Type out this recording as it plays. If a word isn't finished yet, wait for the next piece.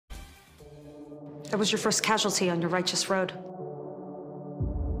That was your first casualty on your righteous road.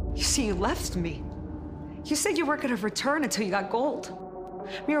 You see, you left me. You said you weren't gonna return until you got gold.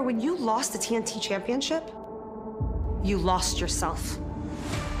 Miro, when you lost the TNT championship, you lost yourself.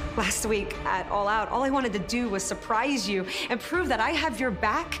 Last week at All Out, all I wanted to do was surprise you and prove that I have your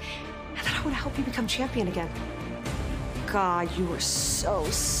back and that I would help you become champion again. God, you were so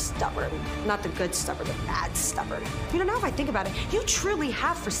stubborn. Not the good stubborn, the bad stubborn. You know, now if I think about it, you truly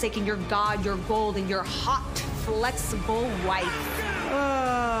have forsaken your God, your gold, and your hot, flexible wife.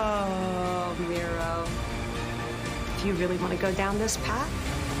 Oh, Miro. If you really want to go down this path,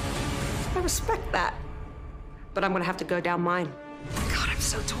 I respect that. But I'm gonna have to go down mine. God, I'm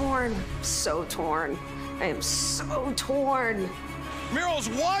so torn. So torn. I am so torn. Miro's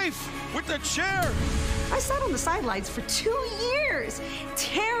wife with the chair. I sat on the sidelines for 2 years,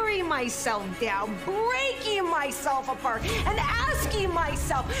 tearing myself down, breaking myself apart, and asking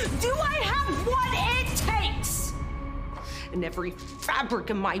myself, do I have what it takes? And every fabric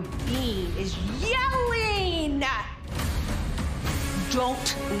in my being is yelling,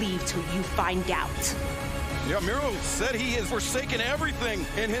 don't leave till you find out. Yeah, Miro said he has forsaken everything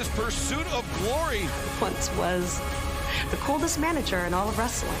in his pursuit of glory. Once was the coldest manager in all of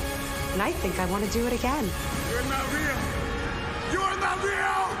wrestling. And I think I want to do it again. You're not